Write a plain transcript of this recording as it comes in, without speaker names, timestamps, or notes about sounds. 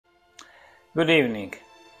Good evening.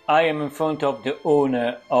 I am in front of the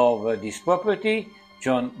owner of this property,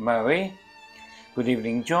 John Murray. Good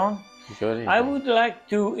evening, John. Good evening. I would like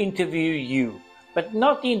to interview you, but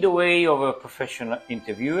not in the way of a professional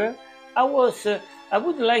interviewer. I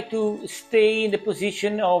would like to stay in the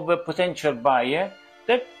position of a potential buyer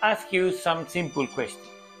that ask you some simple questions.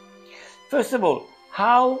 First of all,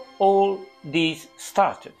 how all this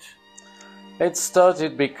started? It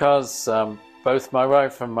started because both my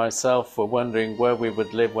wife and myself were wondering where we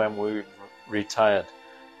would live when we retired.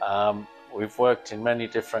 We've worked in many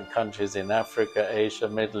different countries in Africa, Asia,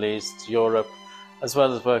 Middle East, Europe, as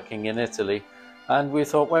well as working in Italy. And we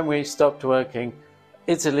thought when we stopped working,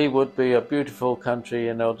 Italy would be a beautiful country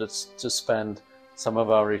in order to spend some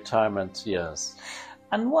of our retirement years.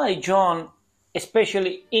 And why, John,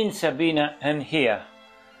 especially in Sabina and here?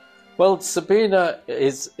 Well, Sabina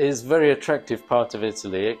is a very attractive part of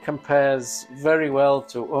Italy. It compares very well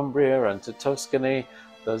to Umbria and to Tuscany.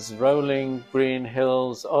 There's rolling green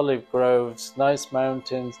hills, olive groves, nice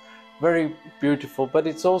mountains, very beautiful, but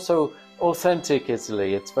it's also authentic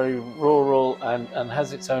Italy. It's very rural and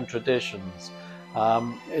has its own traditions.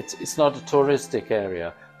 It's not a touristic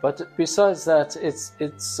area, but besides that,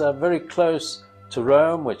 it's very close to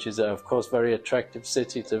Rome, which is of course a very attractive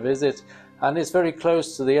city to visit, and it's very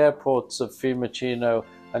close to the airports of Fiumicino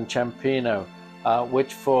and Ciampino,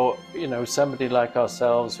 which for somebody like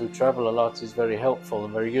ourselves who travel a lot is very helpful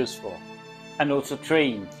and very useful. And also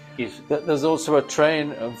train is... There's also a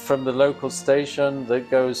train from the local station that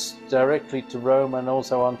goes directly to Rome and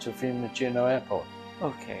also on to Fiumicino Airport.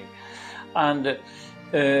 Okay. And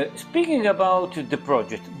speaking about the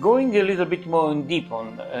project, going a little bit more in deep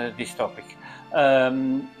on this topic,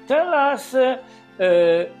 tell us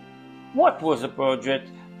what was the project,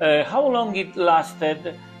 how long it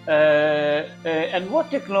lasted, and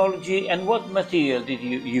what technology and what material did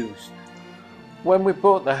you use? When we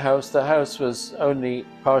bought the house was only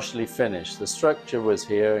partially finished. The structure was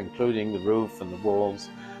here, including the roof and the walls,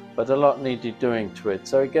 but a lot needed doing to it.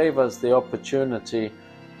 So it gave us the opportunity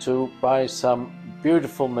to buy some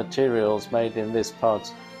beautiful materials made in this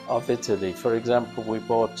part of Italy. For example, we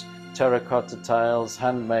bought terracotta tiles,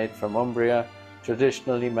 handmade from Umbria,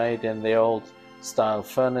 traditionally made in the old style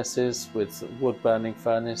furnaces with wood burning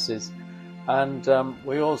furnaces, and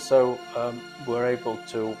we also were able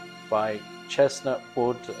to buy chestnut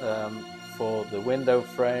wood for the window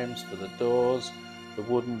frames, for the doors, the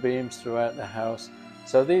wooden beams throughout the house.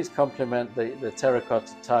 So these complement the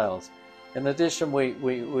terracotta tiles. In addition,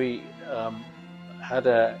 we had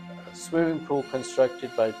a swimming pool constructed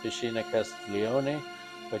by Piscina Castiglione,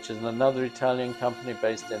 which is another Italian company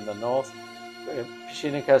based in the north.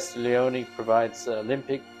 Piscina Castiglione provides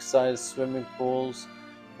Olympic-sized swimming pools.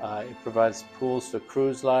 It provides pools for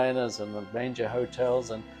cruise liners and the major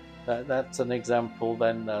hotels, and that's an example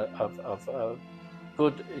then of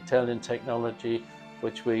good Italian technology,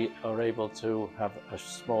 which we are able to have a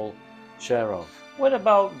small share of. What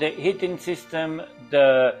about the heating system,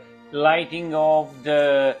 the lighting of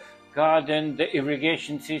the garden, the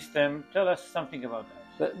irrigation system? Tell us something about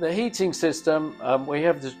that. The heating system, we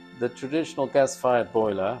have the traditional gas-fired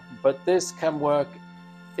boiler, but this can work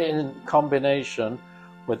in combination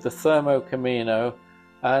with the thermocamino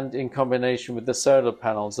and in combination with the solar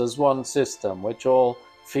panels as one system, which all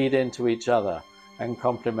feed into each other and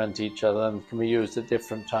complement each other and can be used at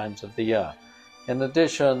different times of the year. In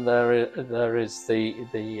addition, there is the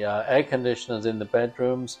air conditioners in the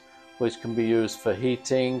bedrooms, which can be used for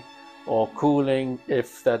heating or cooling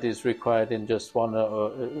if that is required in just one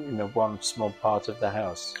small part of the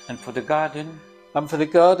house. And for the garden? And for the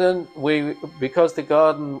garden, because the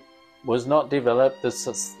garden was not developed,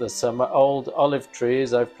 there's some old olive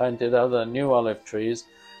trees. I've planted other new olive trees,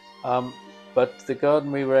 but the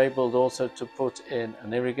garden we were able also to put in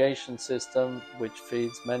an irrigation system which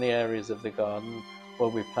feeds many areas of the garden, where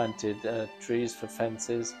we planted trees for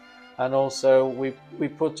fences, and also we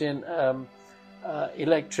put in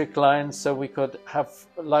electric lines so we could have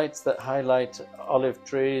lights that highlight olive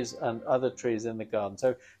trees and other trees in the garden.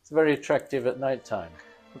 So it's very attractive at night time.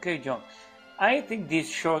 Okay, John, I think this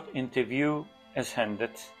short interview has ended.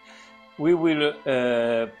 We will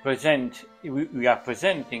we are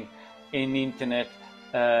presenting in the internet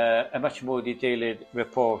a much more detailed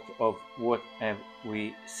report of what have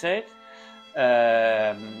we said.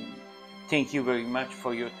 Thank you very much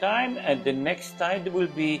for your time, and the next time there will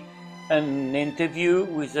be an interview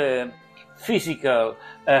with a physical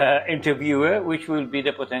interviewer, which will be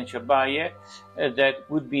the potential buyer that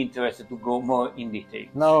would be interested to go more in detail.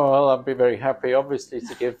 No, well, I'll be very happy, obviously,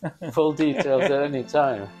 to give full details at any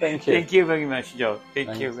time. Thank you. Thank you very much, Joe.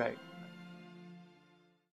 Thank you. Right.